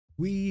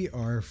We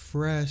are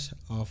fresh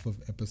off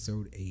of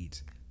episode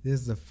 8.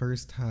 This is the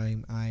first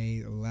time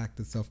I lack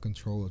the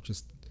self-control of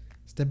just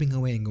stepping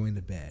away and going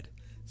to bed.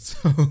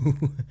 So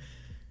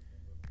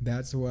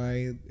that's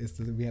why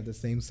we have the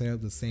same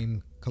setup, the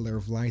same color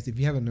of lights. If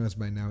you haven't noticed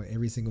by now,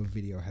 every single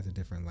video has a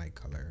different light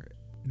color.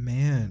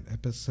 Man,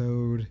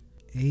 episode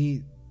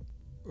 8.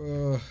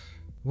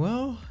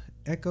 Well,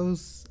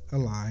 Echo's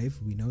alive.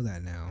 We know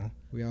that now.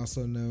 We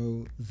also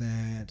know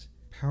that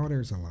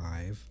Powder's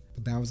alive.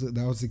 But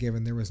that was a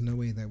given. There was no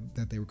way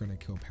that they were going to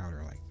kill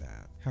Powder like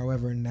that.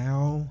 However,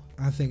 now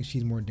I think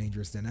she's more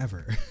dangerous than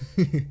ever,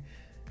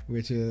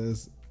 which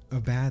is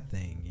a bad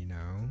thing, you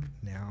know.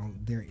 Now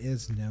there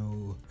is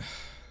no,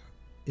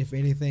 if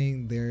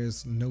anything,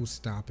 there's no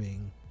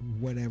stopping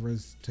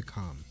whatever's to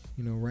come.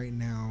 You know, right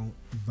now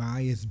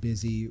Vi is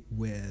busy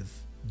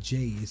with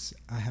Jace.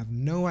 I have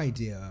no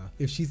idea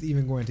if she's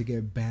even going to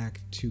get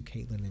back to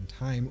Caitlyn in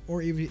time,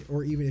 or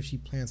even if she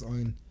plans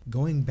on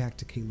going back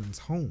to Caitlyn's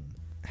home.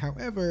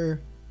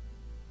 However,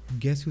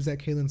 guess who's at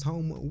Caitlyn's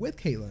home with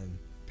Caitlyn?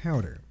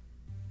 Powder,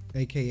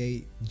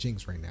 aka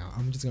Jinx right now.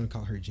 I'm just gonna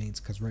call her Jinx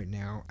because right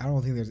now I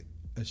don't think there's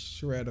a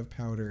shred of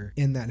Powder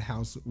in that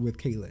house with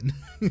Caitlyn.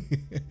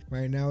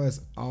 Right now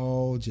it's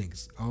all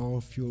Jinx, all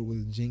fueled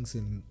with Jinx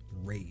and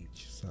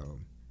rage. So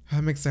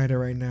I'm excited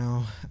right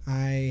now.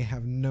 I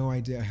have no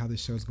idea how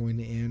this show is going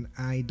to end.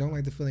 I don't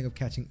like the feeling of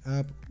catching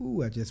up.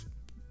 Ooh, I just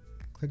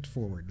clicked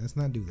forward. Let's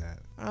not do that.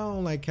 I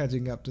don't like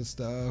catching up to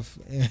stuff.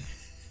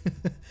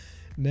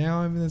 Now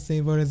I'm in the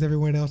same boat as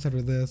everyone else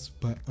after this,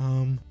 but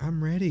I'm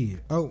ready.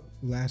 Oh,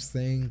 last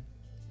thing,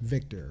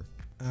 Victor.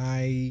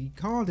 I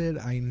called it.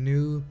 I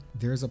knew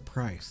there's a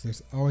price.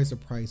 There's always a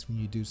price when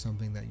you do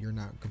something that you're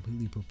not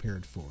completely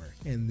prepared for.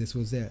 And this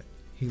was it.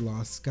 He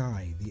lost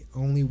Sky, the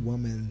only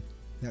woman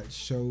that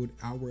showed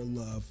our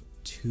love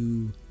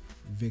to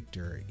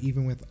Victor.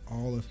 Even with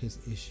all of his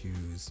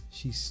issues,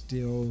 she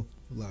still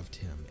loved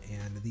him.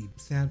 And the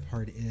sad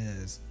part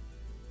is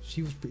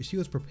she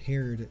was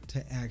prepared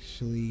to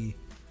actually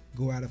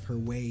go out of her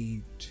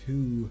way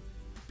to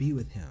be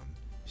with him.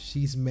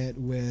 She's met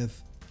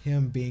with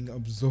him being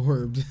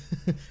absorbed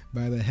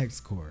by the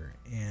hex core,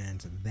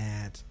 and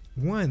that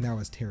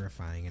was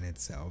terrifying in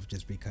itself,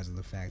 just because of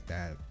the fact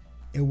that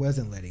it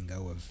wasn't letting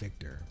go of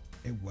Victor.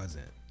 It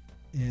wasn't.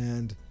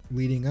 And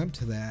leading up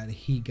to that,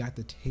 he got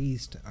the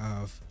taste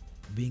of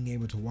being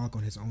able to walk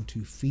on his own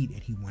 2 feet,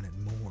 and he wanted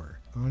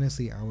more.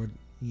 Honestly, I would,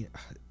 you know,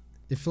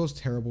 it feels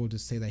terrible to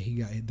say that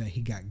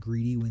he got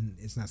greedy when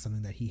it's not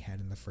something that he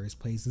had in the first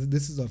place.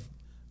 This is a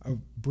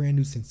brand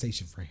new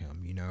sensation for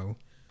him, you know,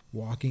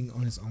 walking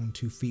on his own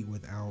 2 feet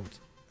without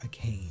a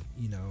cane.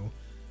 You know,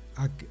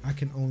 I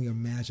can only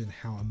imagine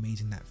how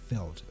amazing that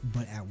felt,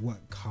 but at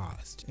what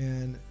cost?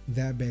 And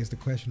that begs the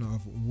question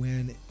of,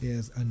 when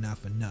is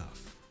enough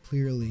enough?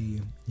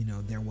 Clearly, you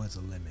know, there was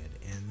a limit,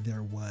 and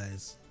there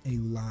was a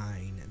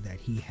line that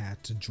he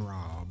had to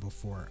draw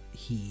before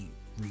he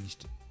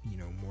reached, you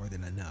know, more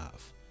than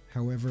enough.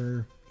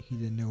 However, he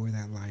didn't know where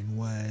that line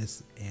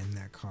was, and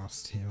that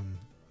cost him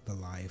the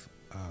life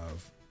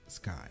of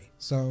Sky.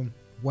 So,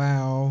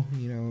 wow,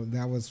 you know,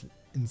 that was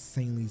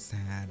insanely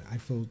sad. I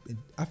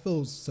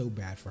feel so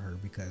bad for her,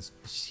 because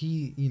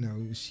she, you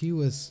know, she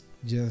was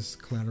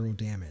just collateral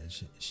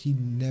damage.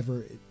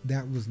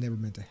 That was never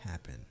meant to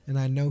happen. And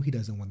I know he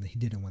didn't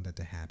want that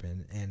to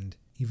happen, and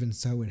even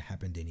so, it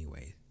happened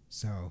anyway.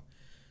 So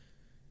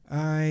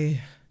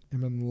I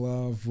am in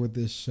love with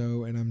this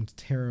show, and I'm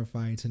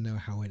terrified to know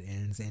how it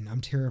ends, and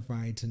I'm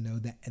terrified to know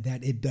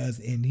that it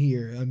does end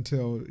here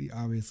until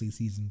obviously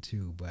season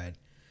 2. But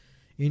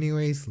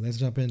anyways, let's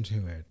jump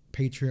into it.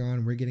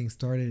 Patreon, we're getting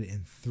started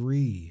in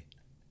 3,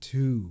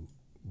 2,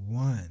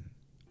 1.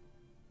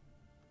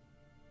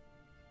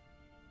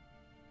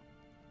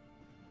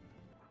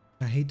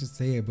 I hate to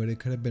say it, but it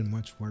could have been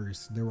much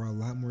worse. There were a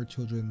lot more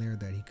children there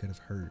that he could have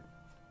hurt.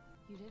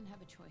 You didn't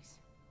have a choice.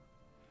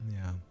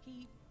 Yeah.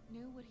 He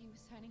knew what he was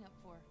signing up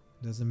for.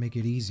 Doesn't make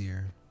it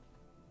easier.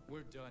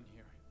 We're done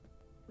here.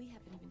 We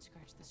haven't even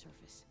scratched the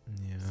surface.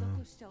 Yeah.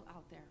 Silco's still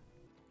out there.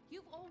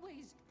 You've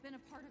always been a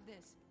part of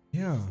this.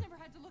 Yeah. You just never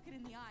had to look it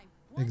in the eye.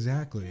 One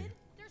Exactly. kid,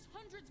 there's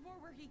hundreds more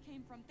where he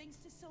came from, thanks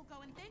to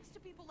Silco and thanks to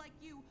people like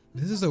you.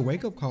 This is a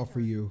wake-up call for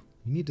you.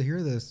 You need to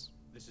hear this.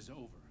 This is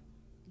over.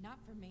 Not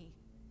for me.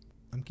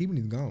 I'm keeping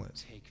these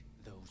gauntlets. Take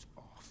those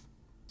off.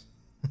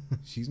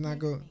 She's not Wait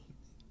for going.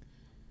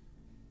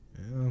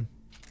 me.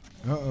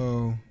 Yeah.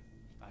 Uh-oh.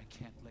 I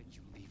can't let you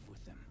leave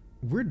with them.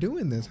 We're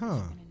doing this, huh? You're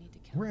gonna need to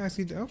kill We're him.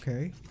 actually,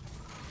 okay.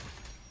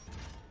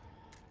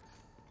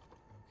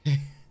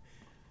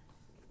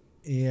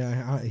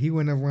 Yeah, he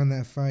wouldn't have won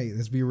that fight.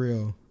 Let's be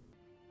real.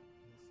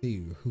 Let's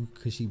see, who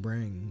could she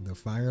bring? The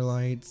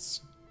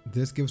Firelights.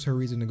 This gives her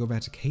reason to go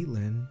back to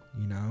Caitlyn,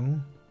 you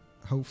know?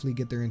 Hopefully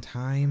get there in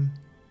time.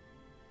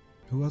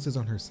 Who else is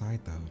on her side,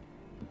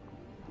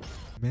 though?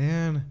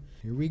 Man,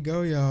 here we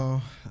go,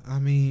 y'all. I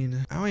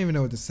mean, I don't even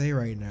know what to say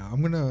right now.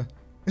 I'm gonna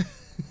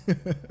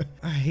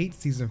I hate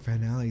season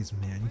finales,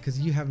 man, because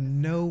you have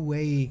no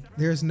way,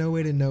 there's no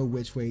way to know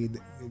which way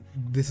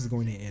this is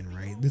going to end,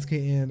 right? This can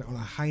end on a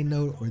high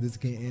note or this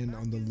can end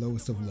on the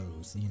lowest of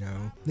lows, you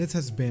know? This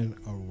has been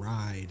a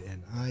ride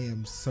and I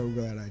am so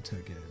glad I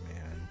took it,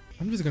 man.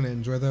 I'm just going to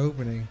enjoy the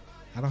opening.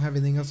 I don't have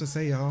anything else to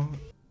say, y'all.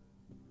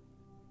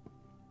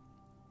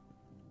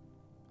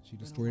 She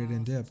destroyed it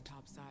and dipped.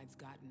 Topside's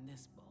gotten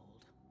this bold.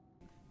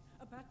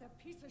 About that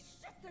piece of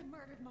shit that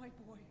murdered my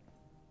boy.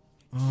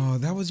 Oh,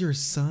 that was your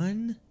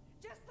son?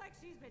 Just like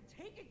she's been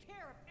taking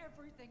care of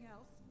everything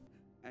else.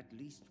 At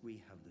least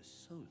we have the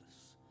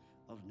solace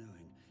of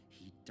knowing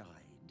he died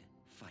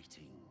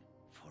fighting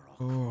for our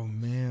Oh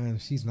man,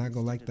 she's not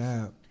gonna like instead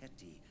of that. some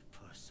petty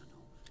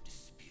personal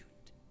dispute.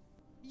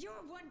 You're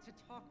one to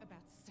talk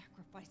about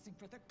sacrificing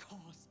for the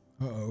cause.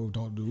 Uh-oh,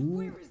 don't do.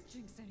 Where is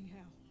Jinx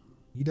anyhow?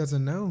 He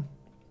doesn't know.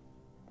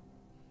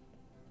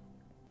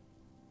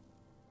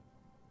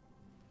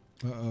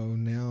 Uh-oh,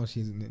 now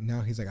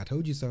he's like, I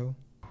told you so.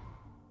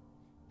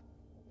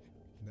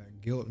 That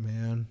guilt,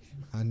 man.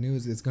 I knew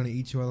it's gonna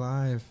eat you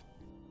alive.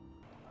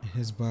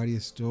 His body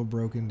is still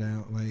broken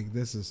down. Like,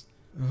 this is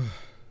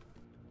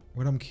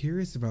what I'm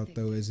curious about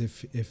though is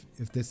if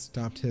this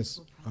stopped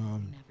his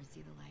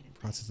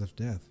process of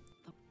death.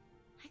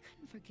 I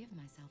couldn't forgive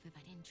myself if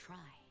I didn't try.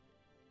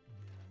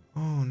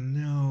 Oh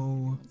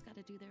no. Everyone's got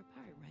to do their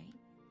part, right?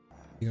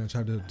 You gonna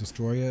try to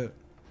destroy it?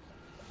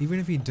 Even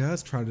if he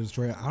does try to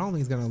destroy it, I don't think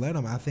he's gonna let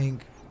him. I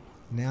think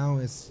now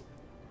it's.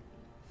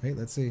 Wait,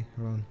 let's see.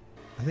 Hold on.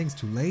 I think it's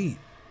too late.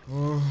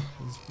 Oh,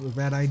 it's a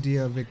bad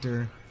idea,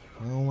 Victor.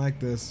 I don't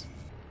like this.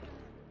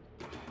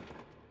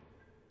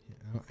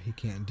 He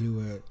can't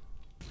do it.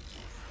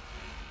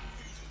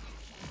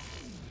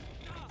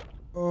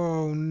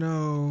 Oh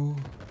no.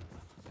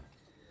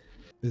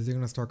 Is he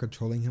gonna start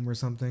controlling him or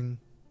something?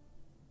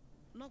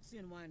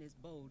 Noxian wine is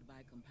bold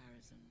by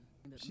comparison.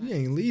 She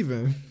ain't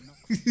leaving.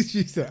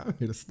 She said, I'm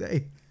here to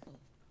stay.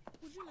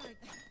 Would you like...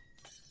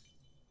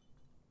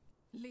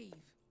 Leave.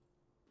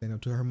 Stand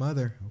up to her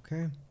mother.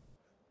 Okay.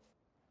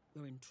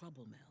 You're in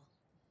trouble, Mel.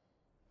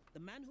 The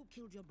man who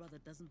killed your brother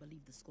doesn't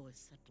believe the score is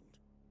settled.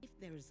 If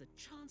there is a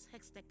chance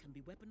Hextech can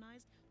be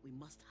weaponized, we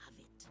must have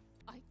it.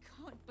 I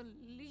can't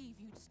believe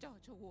you'd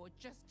start a war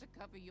just to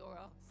cover your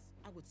ass.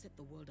 I would set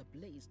the world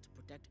ablaze to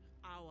protect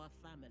our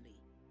family.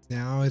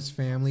 Now it's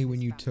family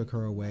when you took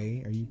her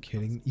away. Are you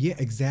kidding? Yeah,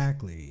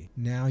 exactly.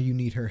 Now you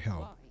need her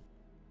help.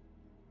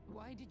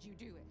 Why did you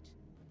do it?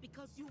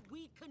 Because you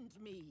weakened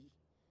me.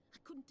 I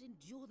couldn't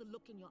endure the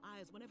look in your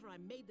eyes whenever I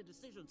made the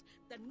decisions,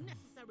 the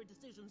necessary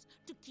decisions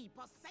to keep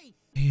us safe.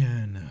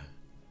 Man.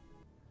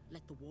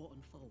 Let the war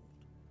unfold.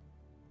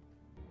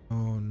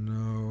 Oh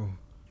no.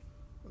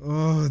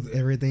 Oh,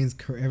 everything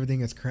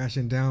is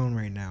crashing down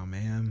right now,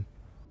 man.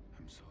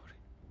 I'm sorry.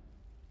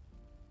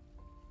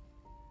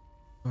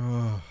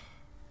 Oh.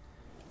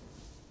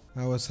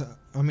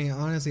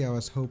 Honestly, I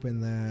was hoping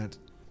that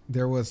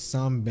there was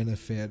some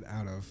benefit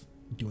out of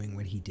doing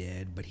what he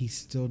did, but he's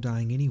still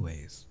dying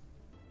anyways.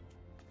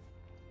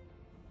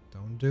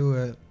 Don't do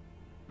it.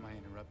 Am I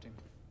interrupting?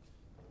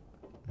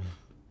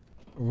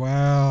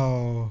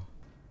 Wow.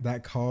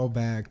 That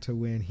callback to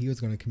when he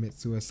was going to commit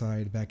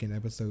suicide back in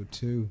episode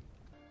 2.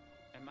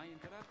 Am I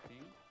interrupting?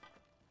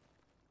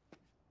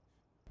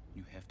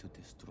 You have to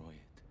destroy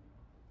it.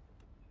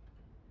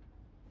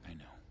 I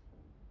know.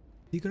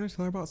 You going to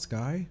tell her about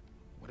Sky?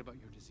 What about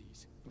your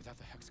disease without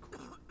the hex core?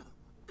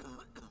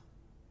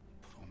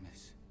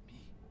 Promise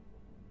me.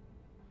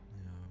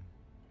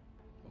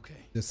 Yeah.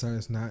 Okay. Decide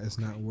it's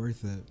not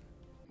worth it.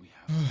 We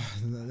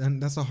have.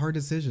 And that's a hard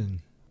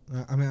decision.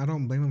 I mean, I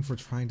don't blame him for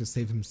trying to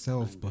save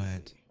himself,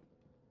 but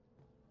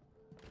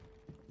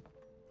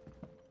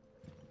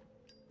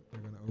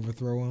they're gonna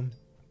overthrow him.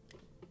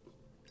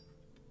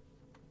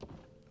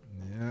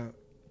 Yeah.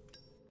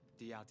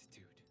 The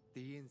attitude,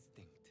 the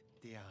instinct,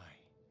 the eye.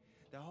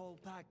 The whole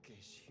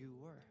package you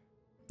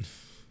were.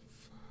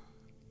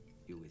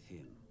 You with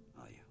him,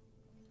 are you?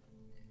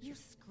 You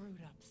screwed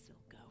up,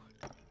 Silco.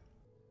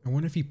 I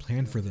wonder if he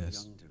planned for You're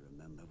this. young to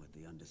remember what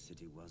the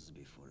Undercity was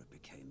before it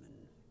became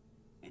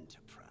an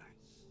enterprise.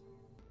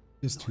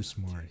 Just too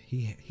smart.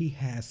 He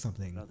has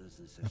something Brothers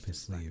and up his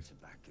sisters back sleeve. to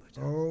back it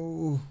up.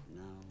 Oh.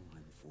 Now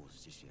I'm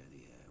forced to share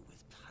the air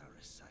with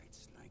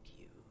parasites like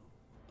you.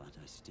 But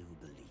I still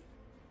believe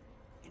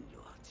in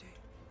loyalty.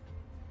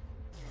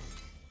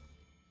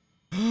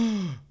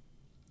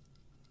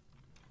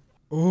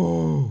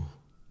 Oh.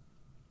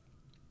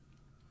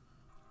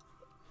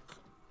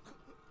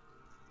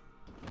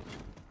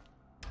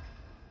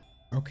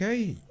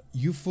 Okay,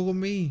 you fooled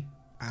me.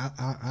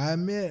 I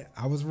admit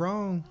I was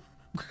wrong.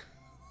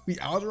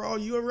 I was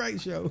wrong. You were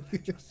right, Show.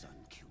 Your son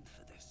killed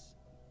for this,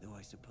 though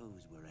I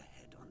suppose we're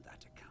ahead on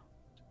that account.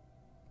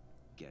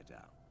 Get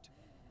out.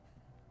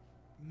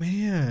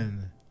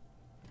 Man.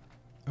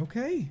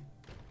 Okay.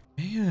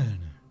 Man.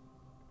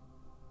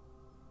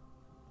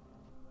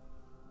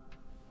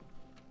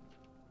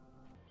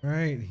 All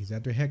right, he's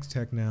after Hex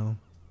Tech now.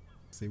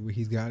 Let's see what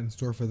he's got in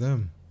store for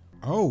them.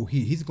 Oh,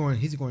 he's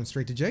going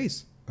straight to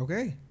Jace.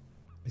 Okay.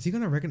 Is he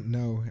gonna reckon?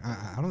 No,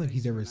 I don't think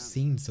he's ever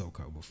seen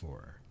Silco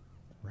before,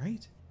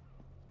 right?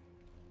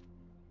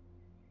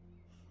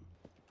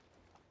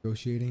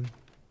 Negotiating.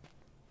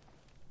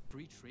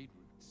 Free trade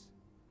routes,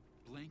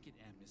 blanket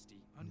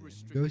amnesty,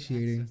 unrestricted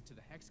negotiating. access to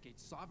the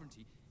Hexgate's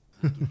sovereignty.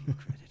 I give you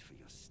credit for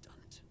your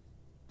stunt.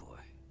 Boy,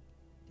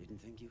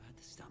 didn't think you had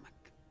the stomach.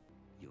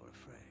 You're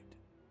afraid.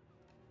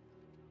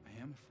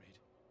 I am afraid.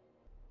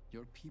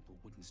 Your people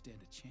wouldn't stand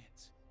a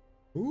chance.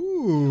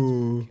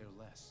 Ooh. Care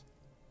less.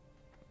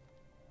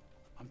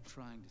 I'm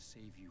trying to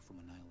save you from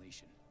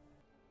annihilation.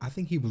 I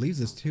think he believes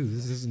this too.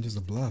 This isn't just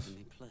a bluff.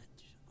 Heavenly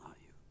pledge, are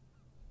you?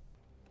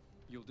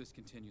 You'll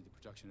discontinue the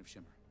production of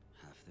Shimmer.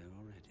 Half there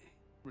already.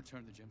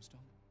 Return the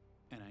gemstone,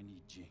 and I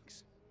need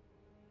Jinx.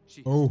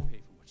 She has Oh. to pay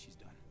for what she's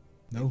done.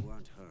 They No.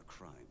 weren't her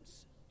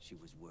crimes. She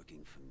was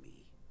working for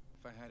me.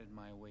 If I had it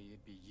my way,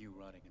 it'd be you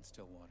rotting in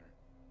Stillwater.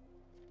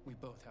 We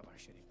both have our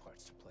shitty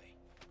parts to play.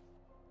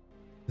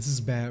 This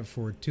is bad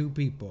for two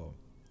people.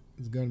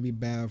 It's gonna be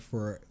bad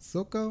for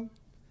Silco.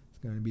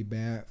 It's gonna be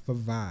bad for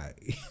Vi.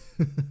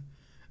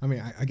 I mean,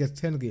 I guess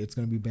technically it's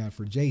gonna be bad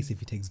for Jace if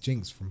he takes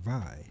Jinx from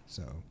Vi.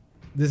 So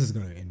this is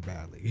gonna end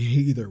badly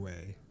either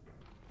way.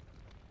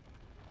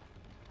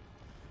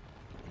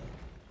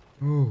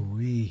 Oh,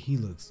 he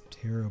looks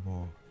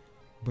terrible.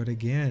 But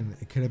again,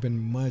 it could have been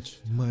much,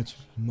 much,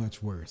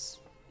 much worse.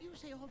 You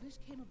say all this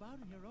came about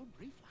in your own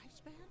brief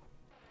lifespan?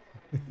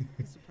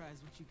 I'm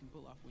surprised what you can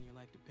pull off when your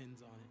life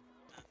depends on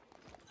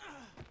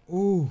it.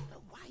 Ooh,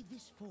 Why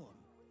this form?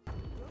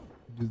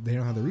 they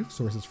don't have the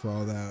resources for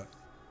all that.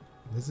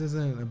 This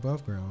isn't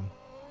above ground.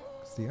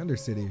 It's the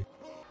Undercity.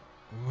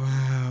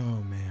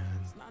 Wow, man.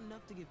 It's not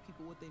enough to give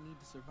people what they need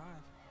to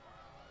survive.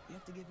 You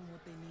have to give them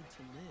what they need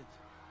to live.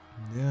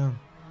 Yeah.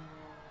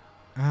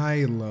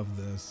 I love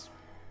this.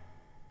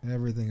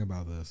 Everything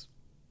about this.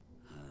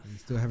 We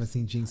still haven't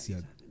seen Jinx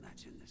yet.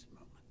 Imagine this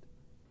moment.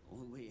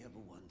 All we ever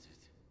wanted.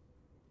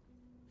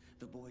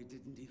 The boy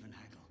didn't even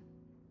haggle.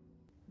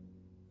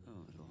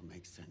 Oh, it all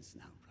makes sense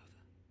now,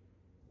 brother.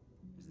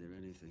 Is there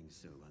anything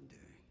so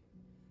undoing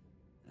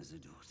as a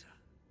daughter?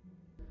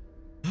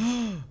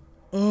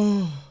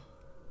 Oh.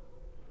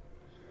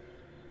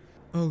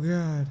 Oh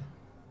God.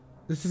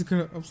 This is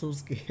gonna, I'm so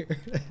scared.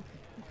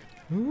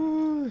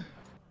 Ooh.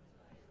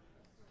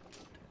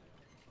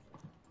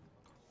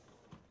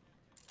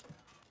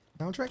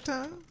 Soundtrack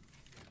time?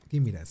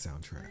 Give me that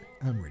soundtrack.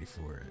 I'm ready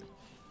for it.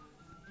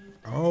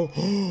 Oh.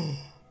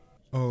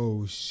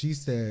 Oh, she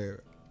said,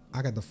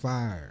 I got the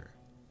fire.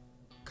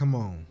 Come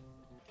on.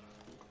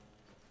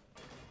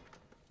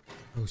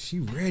 Oh, she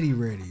ready.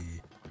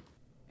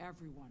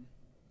 Everyone,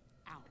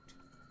 out.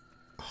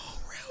 Oh,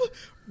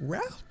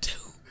 round two.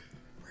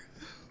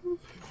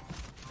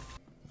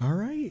 All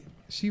right,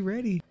 she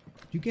ready.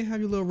 You can have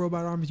your little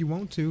robot arm if you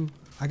want to.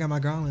 I got my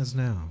gauntlets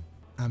now.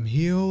 I'm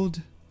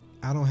healed.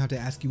 I don't have to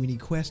ask you any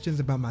questions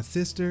about my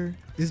sister.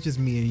 It's just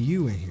me and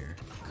you in here.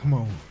 Come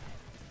on.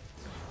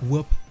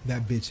 Whoop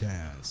that bitch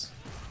ass.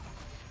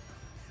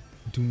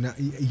 Do not,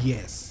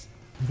 yes.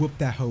 Whoop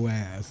that hoe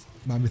ass.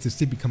 My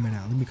Mississippi coming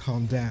out. Let me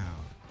calm down.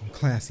 I'm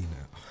classy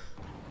now.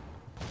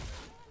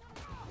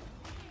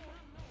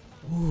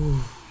 Ooh.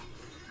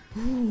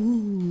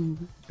 Ooh.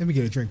 Let me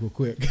get a drink real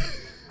quick.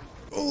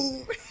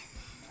 Ooh.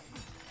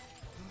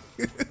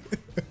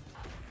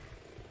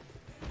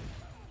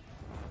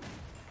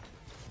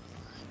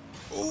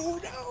 Oh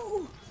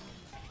no!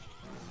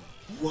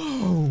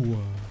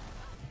 Whoa!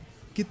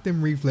 Get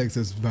them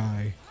reflexes,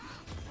 Vi.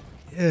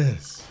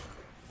 Yes.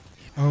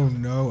 Oh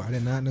no, I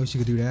did not know she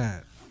could do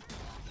that.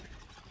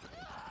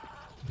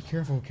 Be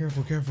careful,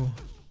 careful, careful.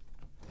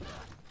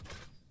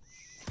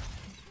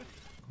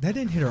 That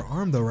didn't hit her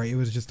arm though, right? It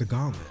was just a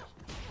gauntlet.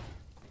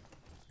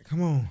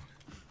 Come on.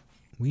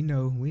 We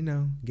know, we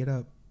know. Get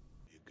up.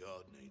 Your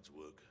guard needs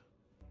work.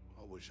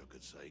 I wish I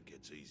could say it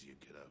gets easier,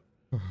 kiddo.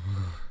 But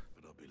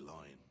I'd be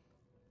lying.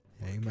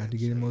 I ain't about to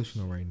get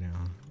emotional right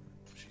now.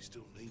 She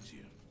still needs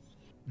you.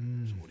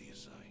 Mm. So what do you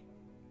say?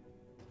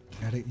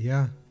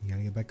 Yeah, you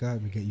gotta get back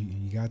up.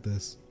 You got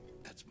this.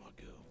 That's my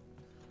girl.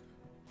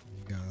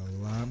 You got a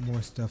lot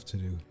more stuff to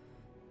do.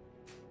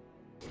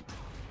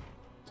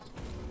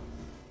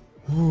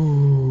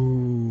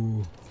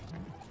 Ooh.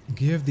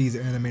 Give these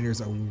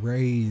animators a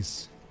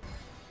raise.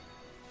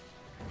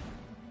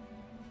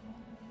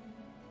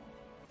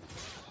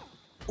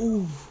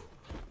 Ooh.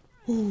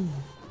 Ooh.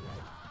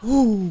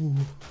 Ooh.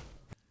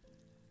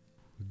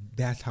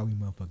 That's how we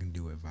motherfucking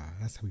do it, Vi.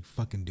 That's how we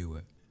fucking do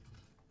it.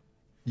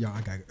 Y'all,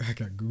 I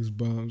got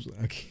goosebumps.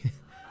 I can't.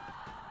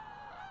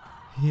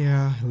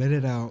 Yeah, let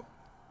it out.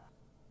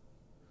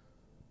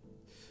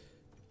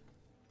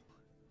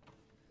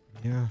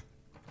 Yeah.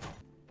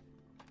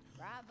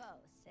 Bravo,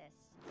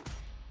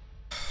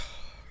 sis.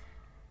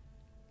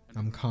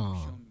 I'm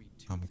calm.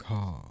 I'm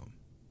calm.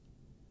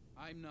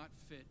 I'm not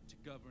fit to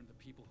govern the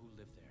people who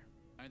live there.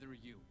 Neither are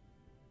you.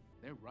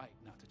 They're right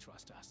not to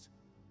trust us.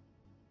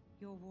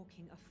 You're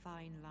walking a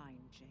fine line,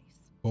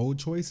 Jace. Bold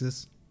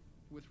choices.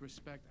 With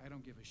respect, I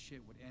don't give a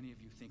shit what any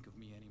of you think of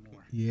me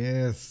anymore.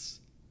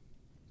 Yes.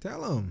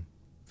 Tell them.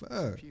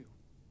 Fuck.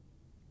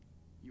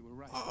 You were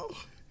right. Oh,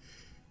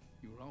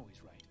 You were always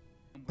right.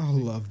 I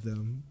love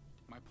them.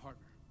 My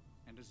partner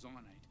and a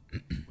Zonite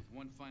with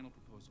one final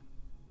proposal.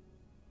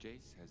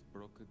 Jace has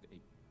brokered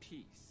a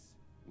peace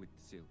with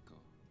Silco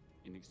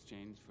in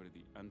exchange for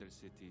the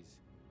Undercity's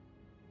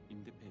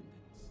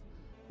independence.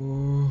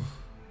 Oh,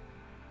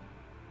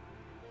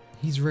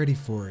 he's ready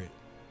for it.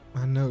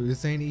 I know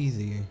this ain't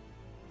easy.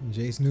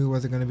 Jace knew it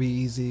wasn't gonna be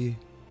easy,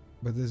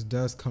 but this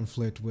does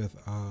conflict with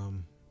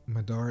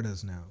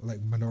Medarda's now, like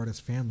Medarda's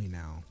family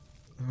now.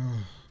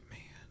 Oh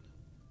man,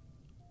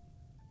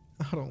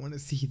 I don't want to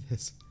see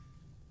this.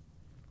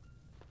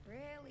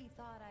 Really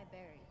thought I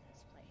buried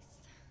this place.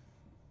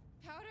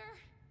 Powder?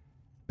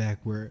 Back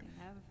where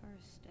Never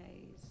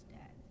stays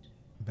dead.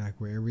 back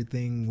where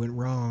everything went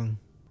wrong.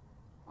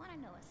 Wanna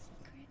know a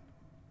secret?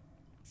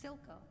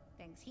 Silco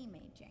thinks he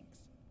made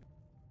Jinx.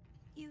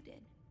 You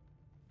did.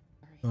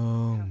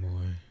 Oh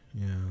boy,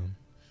 yeah.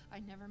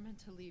 I never meant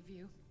to leave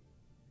you.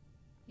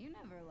 You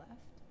never left.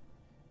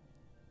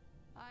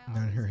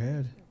 Not in her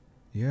head.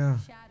 Yeah,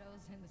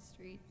 Shadows in the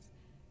streets.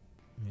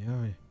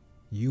 yeah.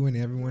 You and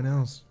everyone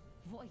else.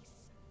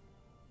 Voice.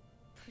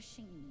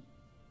 Pushing me.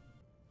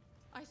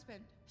 I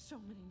spent so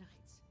many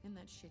nights in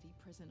that shitty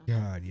prison. on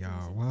God, that y'all.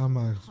 prison, Why am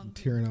I hungry,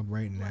 tearing up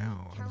right bloody,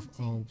 now? Out of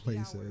counting all the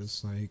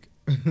places, like.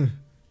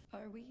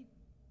 Are we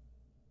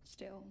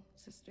still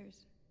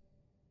sisters?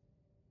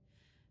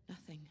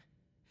 Nothing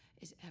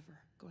is ever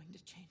going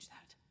to change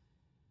that.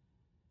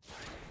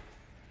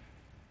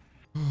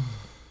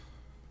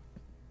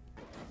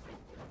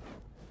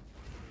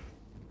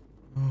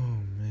 Oh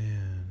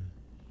man.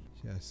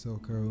 Yeah,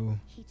 Silco.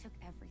 He took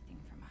everything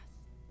from us.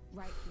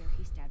 Right here,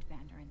 he stabbed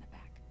Vander in the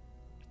back.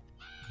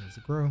 There's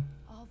a girl.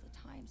 All the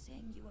time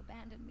saying you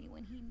abandoned me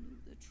when he knew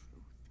the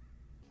truth.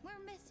 We're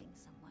missing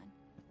someone.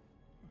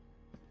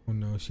 Oh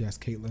no, she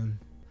asked Caitlyn.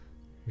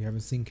 We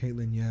haven't seen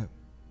Caitlyn yet.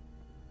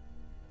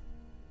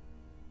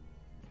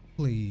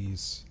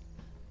 Please.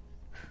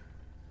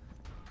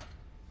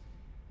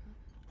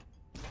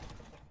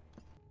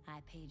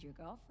 I paid your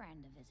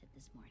girlfriend a visit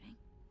this morning.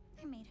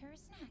 I made her a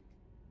snack.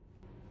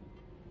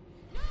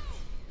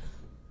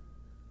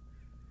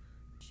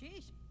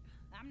 Sheesh,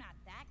 I'm not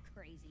that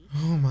crazy.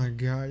 Oh my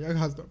god, y'all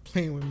gotta stop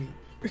playing with me.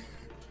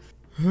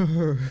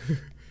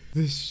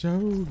 This show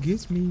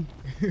gets me.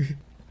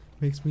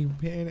 Makes me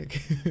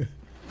panic.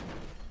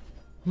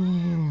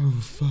 Oh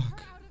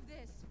fuck.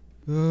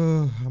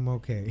 Oh, I'm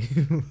okay.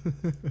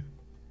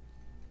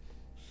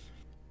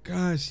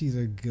 God, she's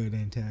a good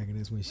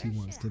antagonist when she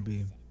wants to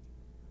be.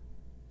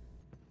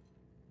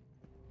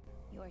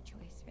 Your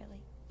choice,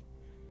 really.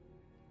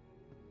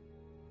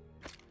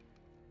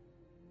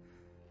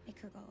 It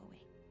could go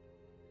away,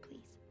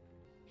 please,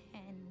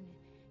 and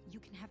you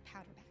can have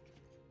powder back.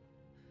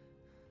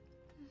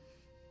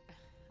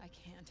 I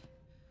can't.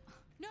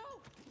 No!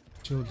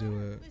 She'll do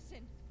it.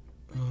 Listen.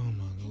 Oh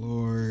my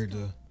lord.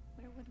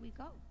 Where would we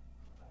go?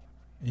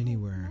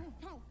 Anywhere.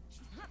 No,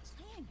 she's not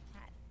saying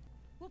that.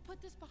 We'll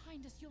put this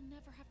behind us. You'll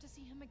never have to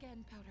see him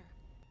again, Powder.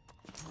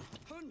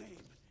 Her name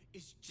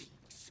is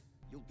Jinx.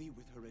 You'll be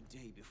with her a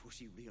day before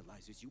she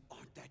realizes you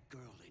aren't that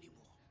girl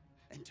anymore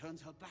and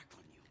turns her back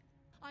on you.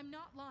 I'm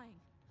not lying.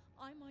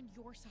 I'm on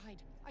your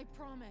side. I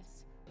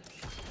promise.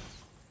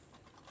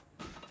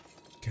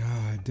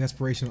 God,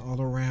 desperation all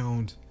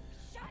around.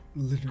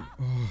 Literally.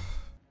 Oh.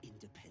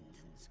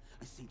 Independence,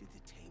 a seat at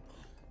the table.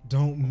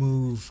 Don't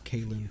move,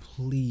 Caitlyn,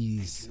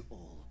 please. We can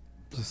all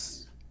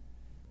Just.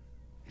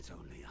 It's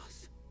only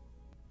us.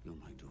 You're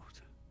my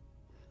daughter.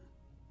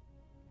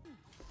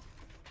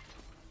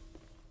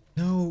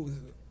 No.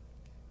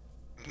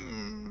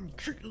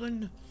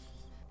 Caitlyn.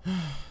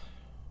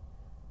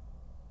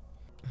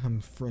 I'm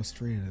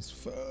frustrated as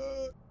fuck.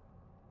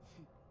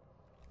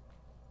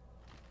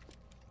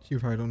 She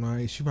probably don't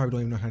know. She probably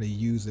don't even know how to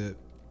use it.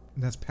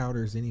 That's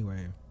powders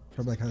anyway.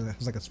 Probably like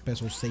has like a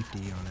special safety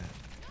on it.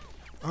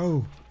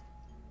 Oh.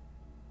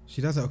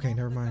 She does it. Okay,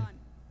 never mind.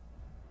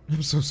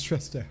 I'm so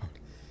stressed out.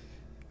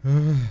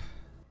 Vi,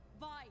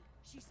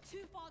 she's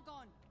too far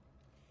gone.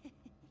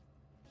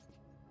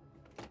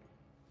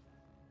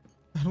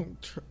 I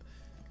don't.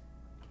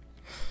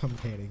 I'm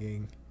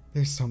panicking.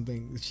 There's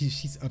something.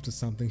 She's up to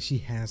something. She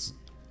has.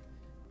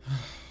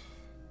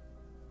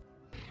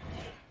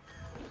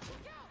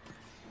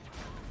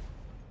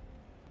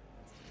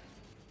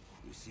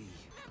 You see.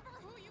 Remember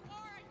who you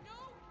are. I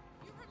know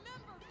you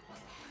remember.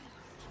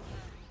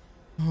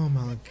 Oh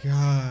my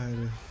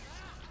god.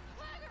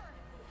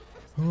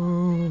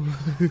 Oh.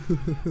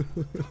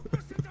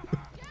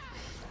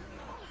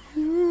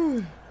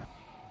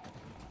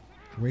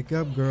 Wake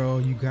up, girl.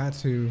 You got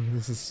to.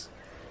 This is.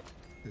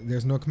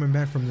 There's no coming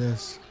back from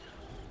this.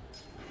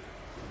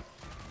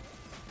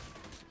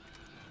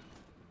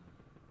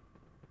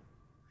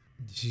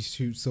 Did she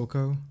shoot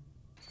Silco?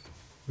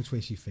 Which way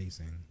is she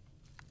facing?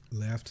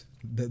 Left?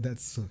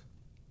 That's...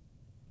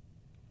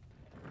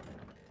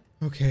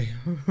 Okay.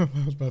 I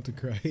was about to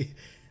cry.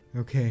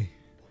 Okay.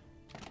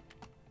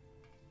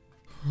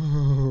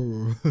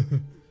 Oh.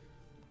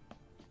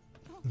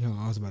 Yo,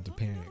 I was about to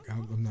panic.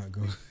 I'm not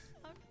going...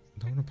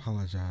 Don't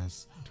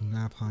apologize. Do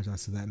not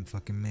apologize to that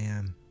fucking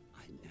man.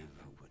 I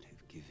never would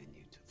have given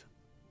you to them.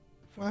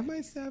 Why am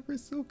I sad for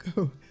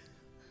Silco?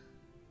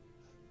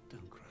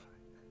 Don't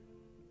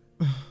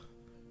cry.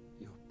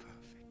 You're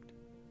perfect.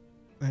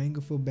 I ain't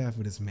gonna feel bad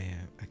for this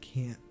man. I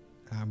can't.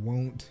 I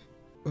won't.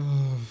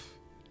 Ugh.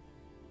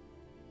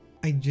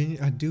 I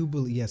do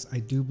believe, yes, I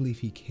do believe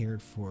he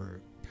cared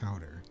for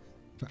Powder,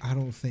 but I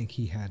don't think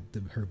he had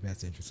her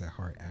best interest at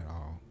heart at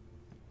all.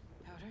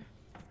 Powder?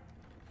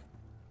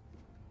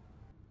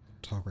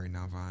 Talk right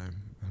now, Vine.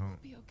 I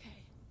don't. Be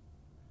okay.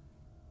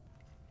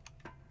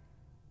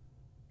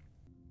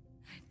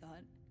 I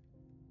thought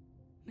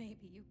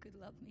maybe you could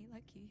love me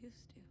like you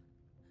used to,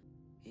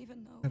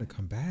 even though I gotta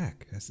come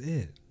back. That's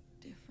it.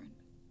 different.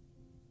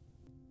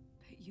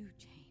 But you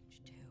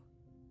changed too.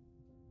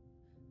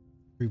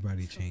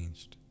 Everybody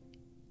changed.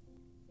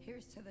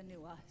 Here's to the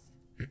new us.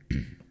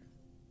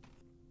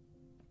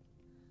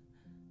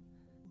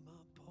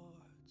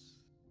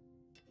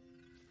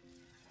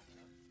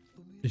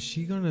 Is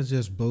she gonna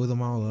just blow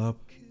them all up?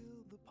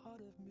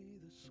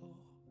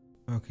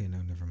 Okay, no,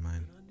 never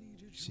mind.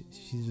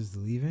 She's just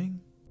leaving?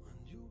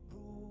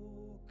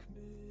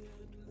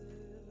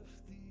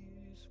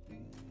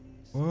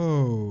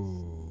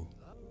 Whoa.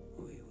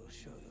 We will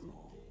show them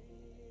all.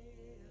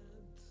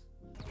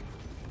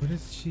 What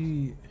is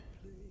she?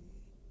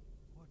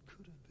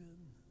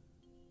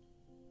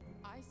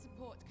 I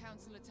support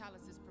Councillor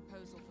Talus's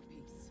proposal for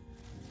peace.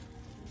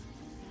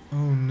 Oh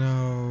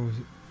no.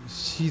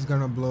 She's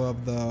gonna blow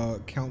up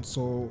the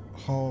council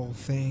hall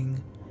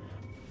thing.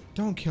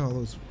 Don't kill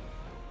those.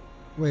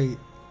 Wait.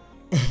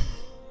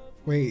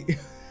 Wait.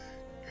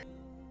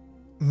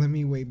 Let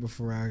me wait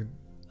before I.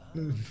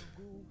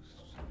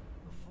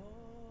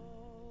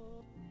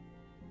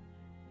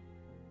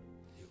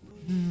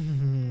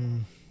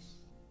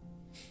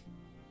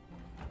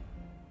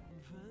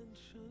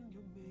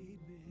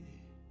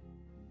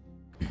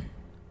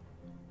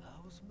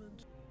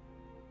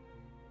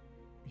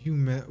 You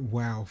met.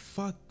 Wow.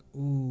 Fuck.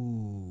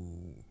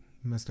 Ooh.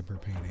 Messed up her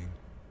painting.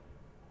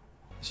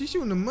 She's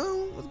shooting the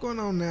moon? What's going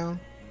on now?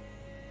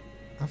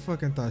 I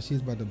fucking thought she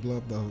was about to blow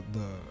up the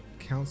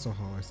council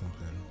hall or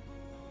something.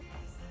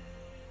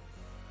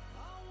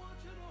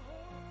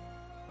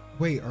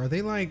 Wait, are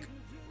they like...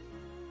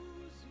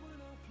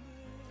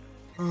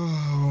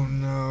 Oh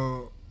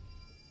no.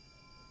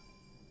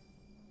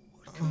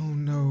 Oh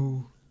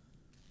no.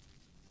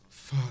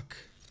 Fuck.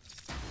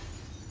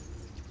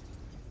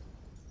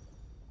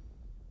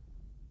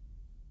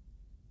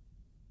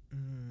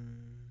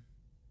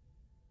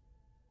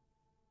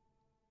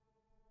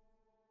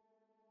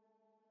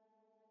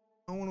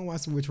 I don't want to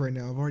watch The Witcher right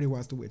now. I've already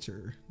watched The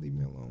Witcher. Leave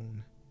me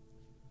alone.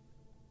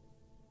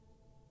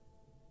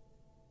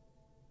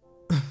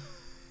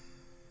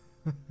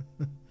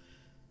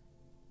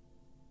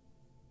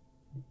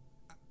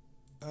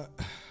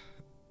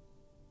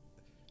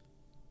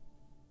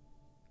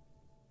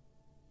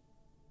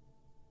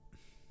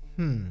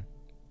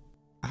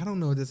 I don't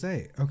know what to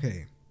say.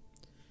 Okay.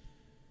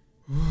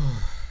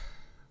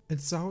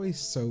 It's always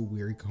so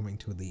weird coming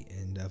to the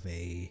end of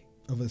a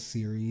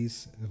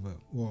series,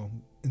 well,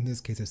 in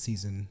this case a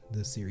season.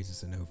 The series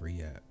isn't over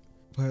yet,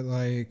 but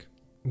like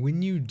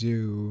when you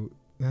do,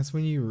 that's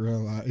when you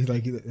realize,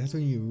 like, that's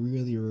when you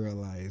really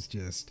realize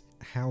just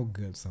how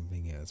good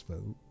something is. But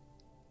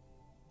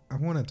I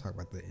want to talk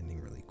about the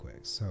ending really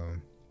quick. So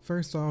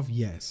first off,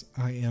 yes,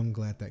 I am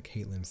glad that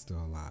Caitlyn's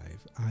still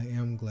alive. I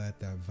am glad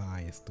that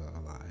Vi is still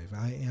alive.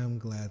 I am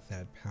glad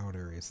that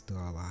Powder is still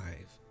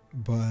alive.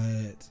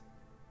 But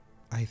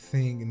I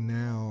think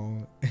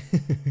now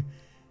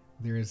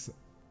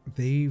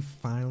they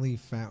finally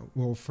found,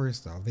 well,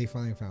 first off, they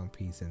finally found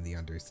peace in the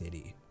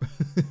Undercity.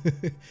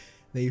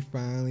 They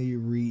finally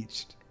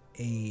reached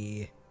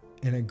an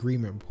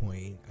agreement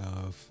point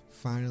of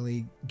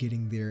finally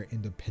getting their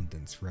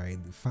independence, right?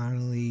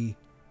 Finally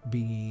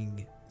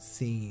being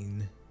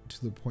seen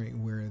to the point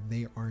where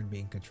they aren't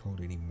being controlled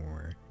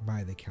anymore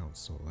by the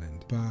council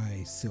and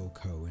by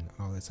Silco and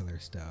all this other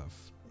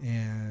stuff.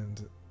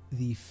 And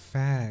the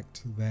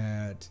fact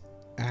that,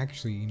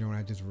 actually, you know what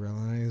I just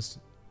realized?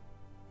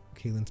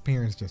 Caitlyn's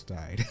parents just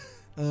died.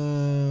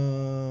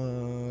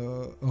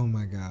 Oh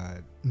my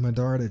god.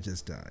 Medarda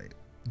just died.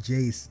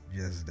 Jace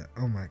just died.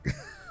 Oh my god.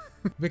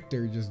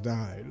 Victor just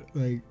died.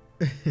 Like,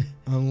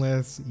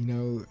 unless, you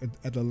know,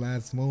 at the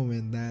last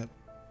moment that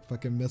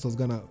fucking missile's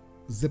gonna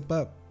zip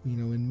up, you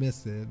know, and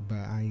miss it. But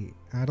I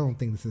don't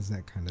think this is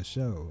that kind of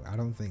show. I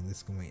don't think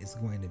it's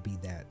going to be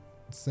that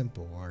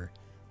simple or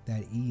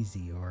that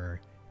easy,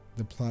 or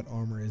the plot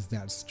armor is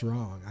that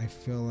strong. I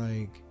feel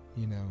like,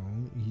 you know,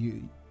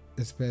 you,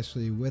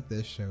 especially with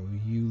this show,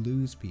 you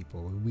lose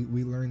people.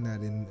 We learned that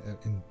in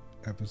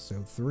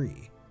episode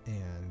 3,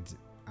 and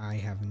I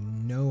have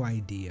no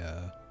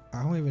idea.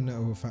 I don't even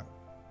know if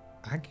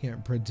I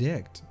can't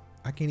predict.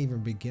 I can't even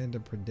begin to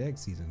predict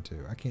season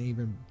 2. I can't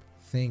even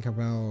think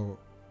about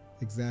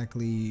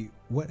exactly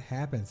what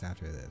happens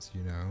after this,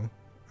 you know?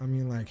 I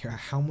mean, like,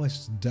 how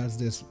much does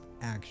this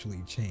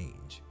actually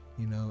change?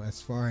 You know,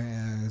 as far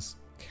as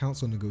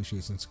council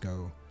negotiations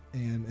go,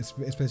 and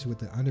especially with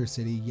the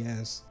Undercity,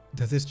 yes.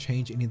 Does this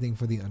change anything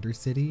for the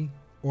Undercity?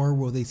 Or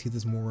will they see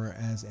this more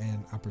as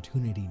an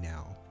opportunity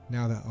now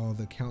that all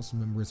the council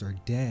members are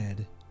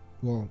dead?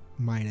 Well,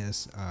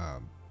 minus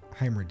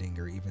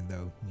Heimerdinger, even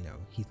though, you know,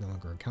 he's no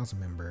longer a council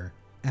member.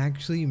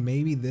 Actually,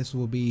 maybe this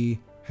will be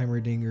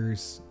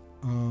Heimerdinger's,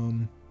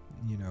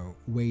 you know,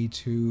 way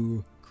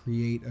to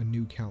create a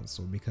new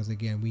council, because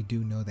again, we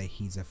do know that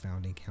he's a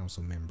founding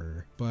council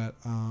member. But,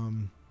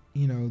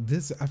 you know,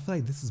 I feel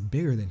like this is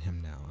bigger than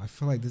him now. I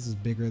feel like this is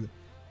bigger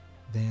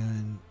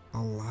than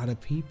a lot of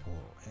people.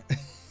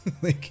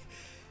 Like,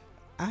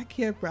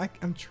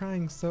 I'm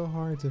trying so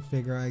hard to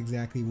figure out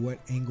exactly what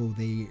angle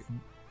they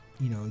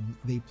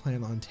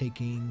plan on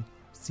taking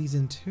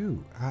season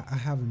 2. I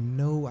have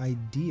no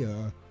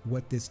idea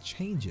what this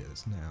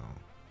changes now.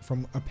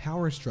 From a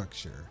power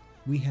structure,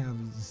 we have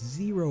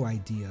zero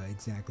idea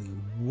exactly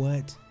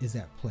what is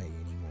at play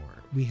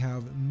anymore. We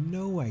have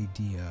no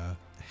idea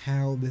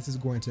how this is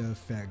going to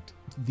affect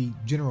the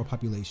general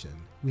population.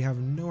 We have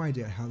no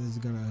idea how this is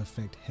going to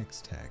affect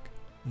Hextech,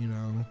 you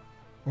know,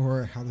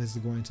 or how this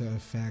is going to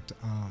affect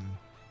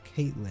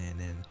Caitlyn.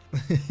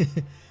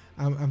 And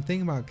I'm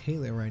thinking about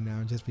Caitlyn right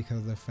now just because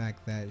of the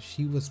fact that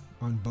she was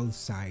on both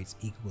sides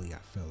equally. I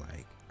feel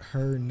like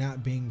her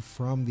not being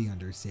from the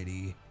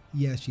Undercity,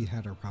 yes, she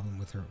had her problems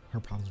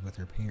with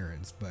her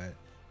parents, but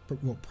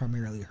well,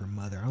 primarily her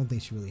mother. I don't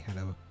think she really had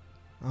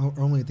I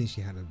only think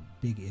she had a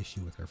big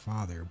issue with her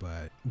father.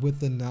 But with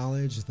the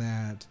knowledge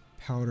that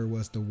Powder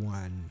was the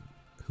one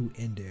who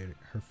ended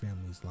her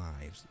family's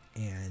lives,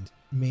 and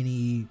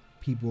many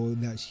people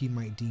that she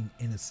might deem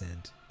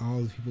innocent,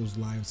 all the people's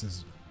lives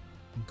is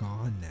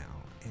gone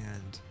now.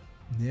 And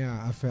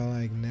yeah, I feel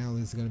like now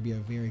this is going to be a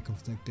very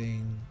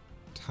conflicting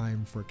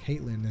time for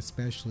Caitlyn,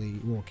 especially,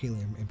 well,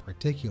 Caitlyn in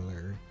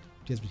particular,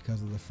 just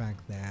because of the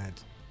fact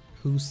that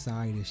whose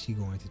side is she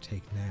going to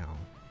take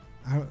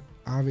now?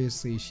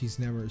 Obviously, she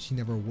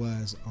never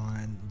was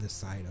on the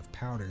side of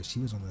Powder. She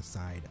was on the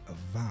side of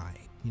Vi.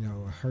 You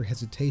know, her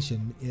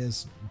hesitation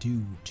is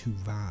due to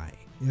Vi.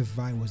 If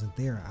Vi wasn't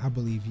there, I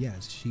believe,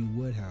 yes, she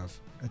would have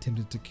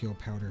attempted to kill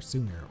Powder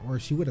sooner, or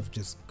she would have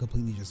just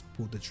completely just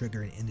pulled the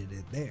trigger and ended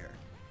it there.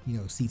 You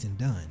know, season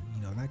done,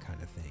 you know, that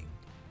kind of thing.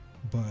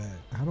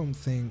 But I don't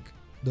think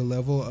the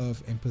level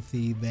of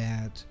empathy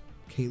that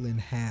Caitlyn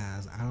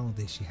has, I don't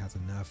think she has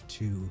enough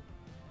to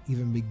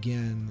even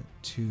begin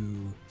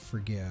to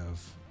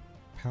forgive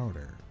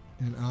Powder.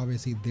 And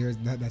obviously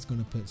that's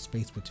going to put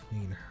space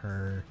between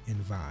her and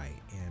Vi.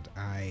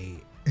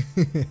 And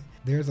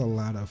there's a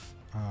lot of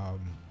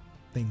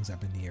things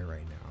up in the air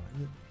right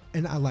now.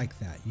 And I like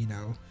that, you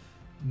know.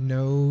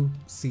 No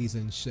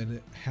season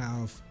should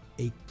have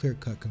a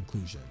clear-cut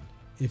conclusion.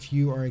 If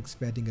you are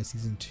expecting a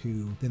season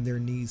 2, then there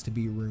needs to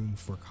be room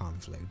for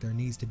conflict. There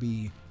needs to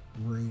be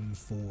room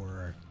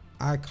for,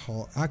 I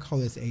call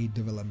this a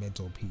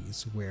developmental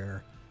piece,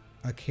 where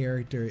a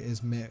character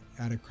is met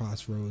at a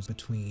crossroads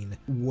between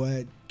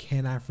what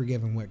can I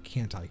forgive and what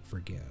can't I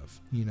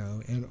forgive, you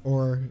know, and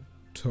or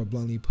to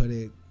bluntly put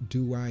it,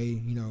 do I,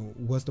 you know,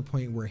 what's the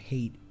point where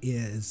hate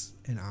is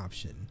an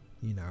option,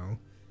 you know,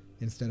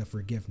 instead of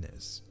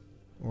forgiveness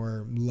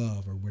or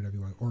love or whatever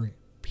you want, or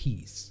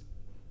peace.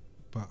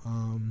 But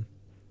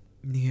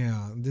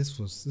yeah, this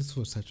was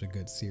such a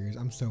good series.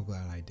 I'm so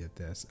glad I did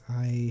this.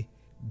 I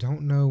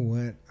don't know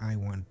what I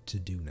want to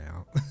do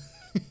now.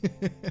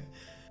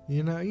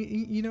 You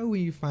know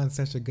when you find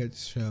such a good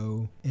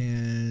show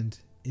and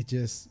it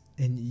just,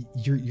 and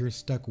you're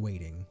stuck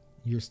waiting.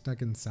 You're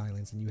stuck in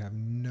silence and you have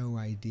no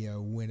idea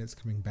when it's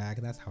coming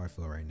back. That's how I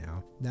feel right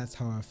now. That's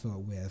how I felt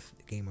with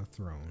Game of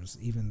Thrones,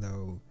 even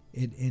though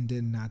it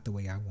ended not the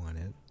way I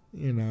wanted.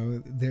 You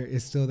know, there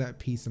is still that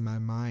piece in my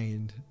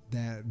mind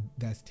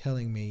that's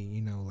telling me,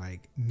 you know,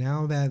 like,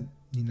 now that,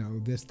 you know,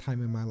 this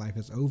time in my life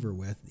is over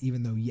with,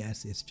 even though,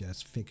 yes, it's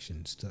just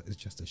fiction, still, it's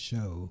just a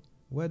show.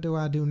 What do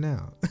I do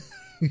now?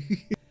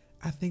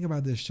 I think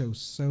about this show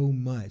so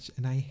much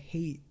and I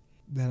hate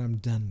that I'm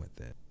done with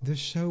it. This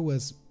show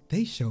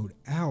they showed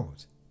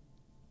out.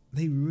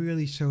 They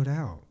really showed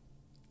out.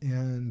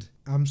 And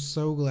I'm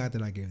so glad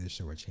that I gave this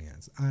show a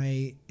chance.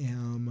 I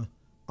am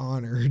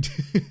honored,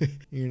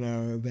 you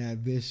know,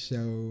 that this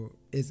show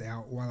is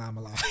out while I'm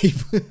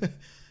alive.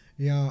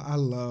 You know, I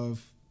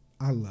love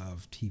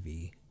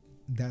TV.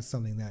 That's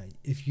something that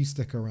if you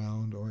stick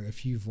around or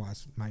if you've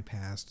watched my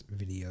past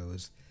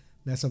videos,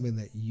 that's something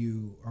that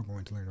you are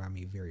going to learn about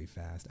me very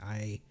fast.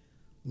 I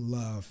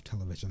love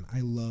television.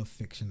 I love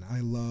fiction. I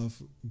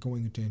love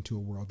going into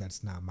a world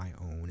that's not my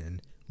own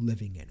and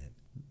living in it.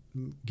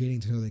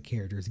 Getting to know the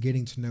characters,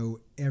 getting to know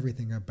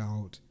everything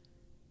about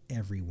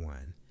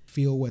everyone.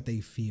 Feel what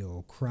they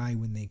feel, cry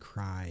when they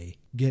cry,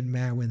 get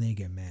mad when they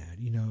get mad.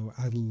 You know,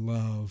 I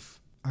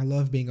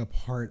love being a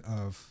part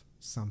of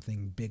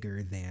something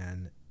bigger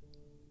than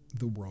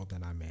the world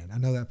that I'm in. I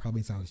know that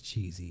probably sounds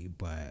cheesy,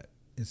 but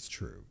it's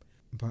true.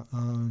 But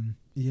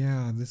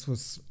yeah, this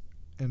was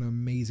an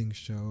amazing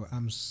show.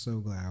 I'm so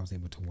glad I was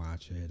able to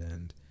watch it,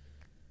 and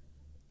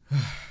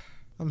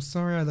I'm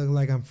sorry I look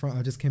like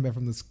I just came back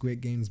from the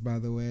Squid Games, by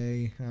the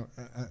way.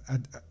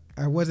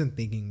 I wasn't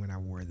thinking when I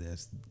wore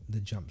this, the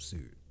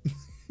jumpsuit.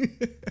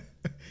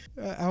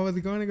 I was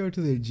going to go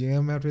to the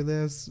gym after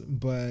this,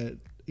 but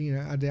you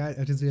know, I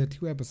just did a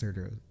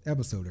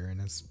 2-episoder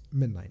and it's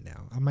midnight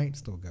now. I might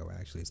still go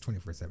actually. It's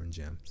 24/7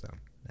 gym. So,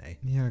 hey.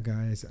 Yeah,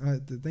 guys,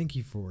 thank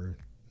you for,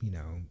 you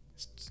know,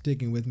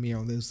 sticking with me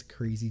on this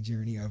crazy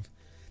journey of,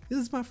 this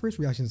is my first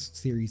reaction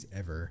series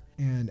ever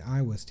and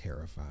I was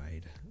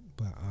terrified,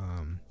 but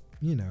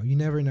you know, you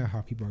never know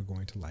how people are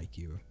going to like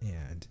you,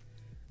 and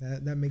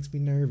that makes me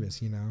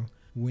nervous, you know,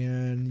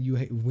 when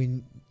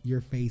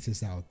your face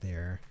is out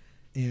there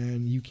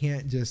and you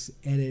can't just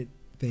edit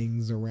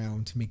things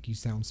around to make you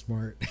sound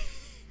smart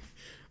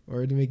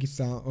or to make you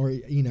sound, or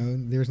you know,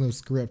 there's no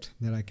script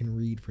that I can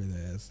read for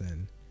this,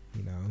 and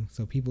you know,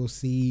 so people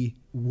see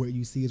what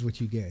you see is what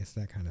you get. It's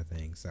that kind of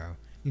thing. So,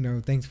 you know,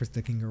 thanks for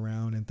sticking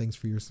around and thanks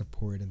for your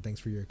support and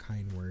thanks for your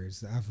kind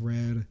words. I've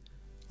read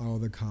all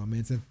the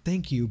comments, and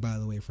thank you, by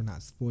the way, for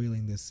not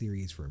spoiling this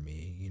series for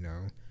me. You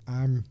know,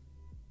 I'm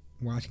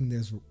watching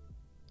this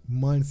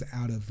months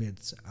out of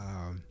its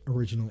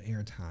original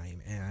airtime,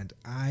 and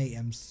I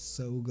am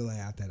so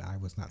glad that I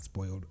was not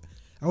spoiled.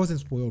 I wasn't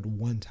spoiled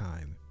one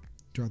time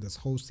throughout this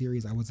whole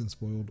series. I wasn't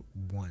spoiled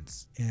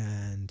once,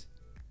 and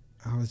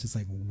I was just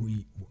like,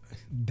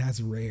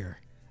 that's rare.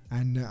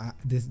 I know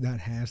that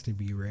has to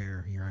be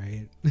rare,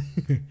 right?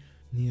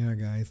 Yeah,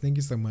 guys, thank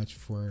you so much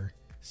for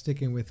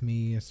sticking with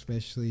me,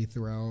 especially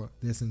throughout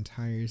this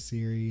entire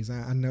series.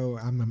 I know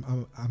I'm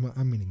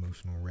an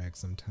emotional wreck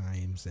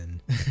sometimes,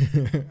 and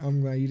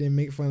I'm glad you didn't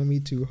make fun of me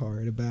too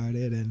hard about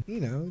it. And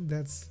you know,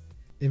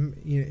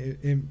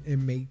 it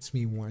makes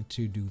me want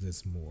to do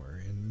this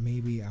more, and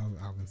maybe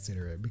I'll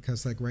consider it,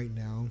 because like right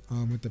now,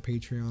 with the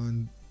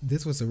Patreon,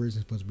 this was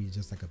originally supposed to be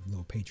just like a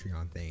little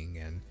Patreon thing,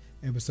 and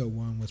episode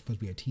 1 was supposed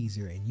to be a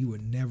teaser, and you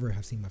would never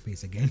have seen my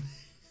face again.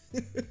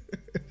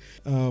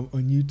 On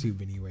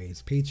YouTube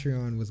anyways.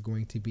 Patreon was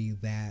going to be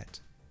that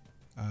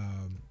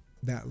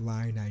that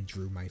line I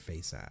drew my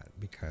face at,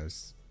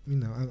 because you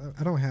know,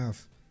 I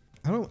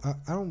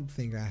don't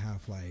think I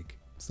have like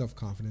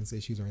self-confidence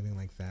issues or anything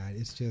like that.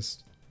 It's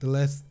just the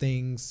less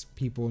things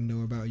people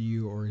know about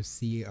you or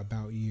see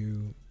about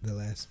you, the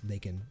less they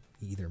can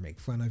either make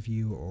fun of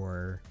you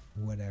or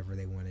whatever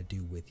they want to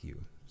do with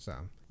you. So,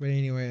 but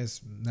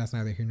anyways, that's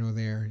neither here nor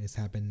there. It's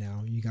happened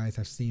now. You guys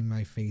have seen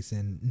my face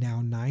in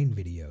now 9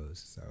 videos,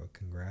 so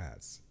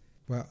congrats.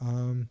 But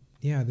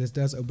yeah, this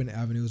does open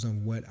avenues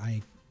on what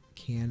I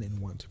can and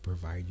want to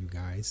provide you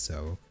guys,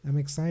 so I'm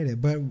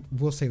excited. But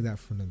we'll save that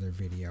for another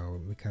video,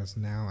 because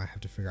now I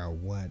have to figure out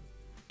what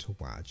to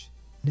watch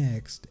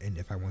next, and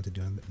if I want to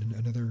do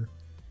another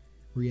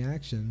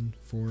reaction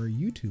for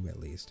YouTube at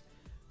least.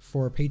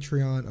 For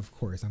Patreon, of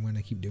course, I'm going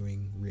to keep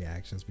doing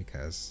reactions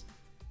because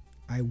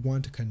I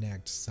want to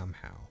connect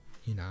somehow,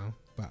 you know.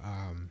 But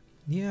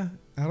yeah,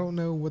 I don't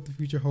know what the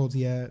future holds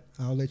yet.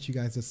 I'll let you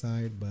guys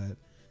decide, but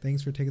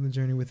thanks for taking the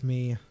journey with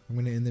me. I'm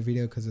going to end the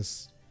video because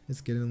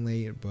it's getting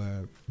late,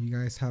 but you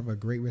guys have a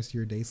great rest of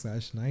your day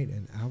 / night,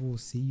 and I will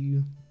see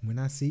you when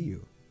I see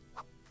you.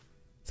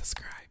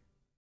 Subscribe.